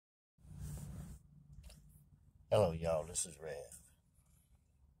Hello, y'all. This is Rev.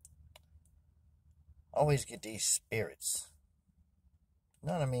 Always get these spirits. You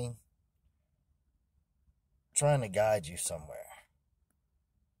know what I mean? Trying to guide you somewhere.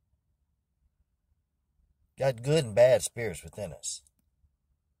 Got good and bad spirits within us.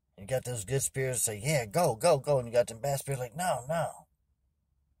 You got those good spirits say, yeah, go, go, go. And you got them bad spirits like, no, no.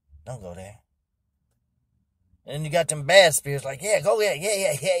 Don't go there. And then you got them bad spirits like, yeah, go, yeah, yeah,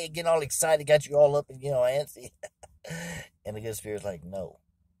 yeah, yeah. You get all excited, got you all up and, antsy. And the good spirit's like, no.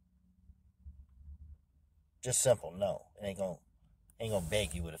 Just simple, no. It ain't gonna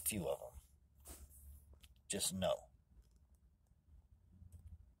beg you with a few of them. Just no.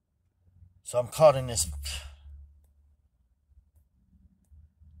 So I'm caught in this.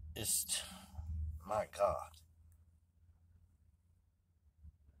 My God.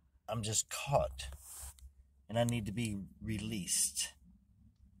 I'm just caught. And I need to be released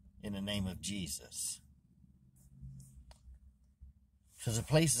in the name of Jesus. Because the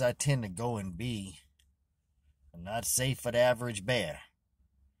places I tend to go and be are not safe for the average bear.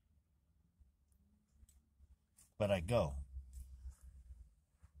 But I go.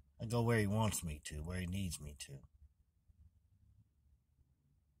 I go where he wants me to, where he needs me to.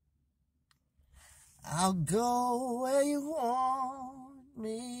 I'll go where you want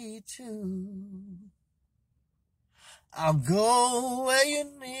me to. I'll go where you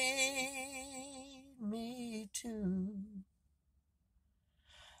need me to.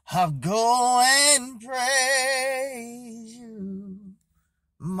 I'll go and praise you,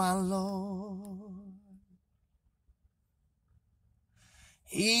 my Lord.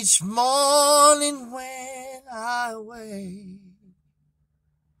 Each morning when I wake,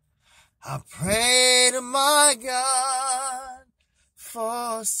 I pray to my God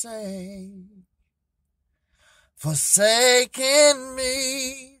forsaking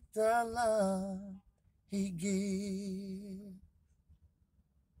me the love he gives.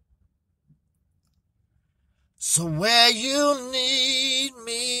 So where you need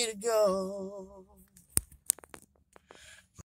me to go,